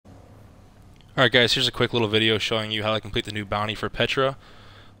Alright guys, here's a quick little video showing you how to complete the new bounty for Petra.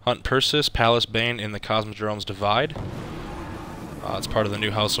 Hunt Pirsis, Pallas Bane in the Cosmodrome's Divide. It's part of the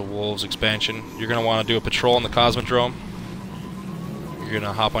new House of Wolves expansion. You're going to want to do a patrol in the Cosmodrome. You're going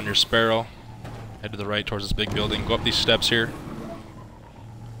to hop on your Sparrow, head to the right towards this big building, go up these steps here.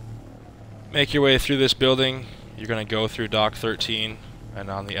 Make your way through this building. You're going to go through Dock 13,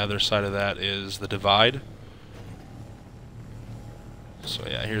 and on the other side of that is the Divide. So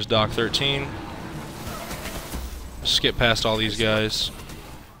yeah, here's Dock 13. Skip past all these guys.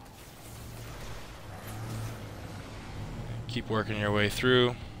 Keep working your way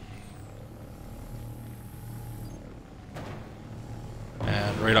through.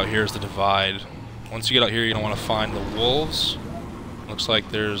 And right out here is the Divide. Once you get out here, you're going to want to find the wolves. Looks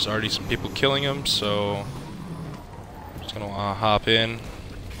like there's already some people killing them, so just going to want to hop in.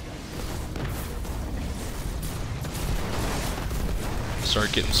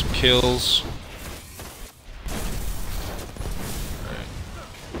 Start getting some kills. Alright.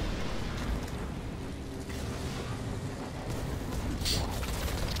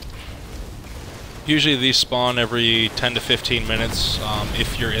 Usually these spawn every 10 to 15 minutes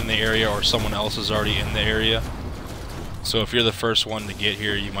if you're in the area or someone else is already in the area. So if you're the first one to get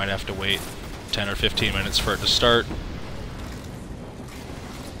here, you might have to wait 10 or 15 minutes for it to start.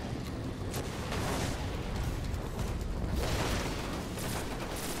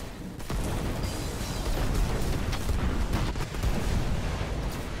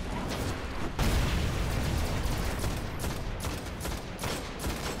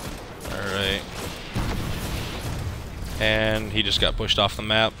 Alright. And he just got pushed off the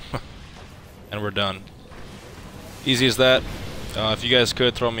map. And we're done. Easy as that. If you guys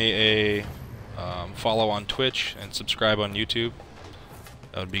could throw me a follow on Twitch and subscribe on YouTube,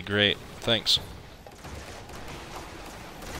 that would be great. Thanks.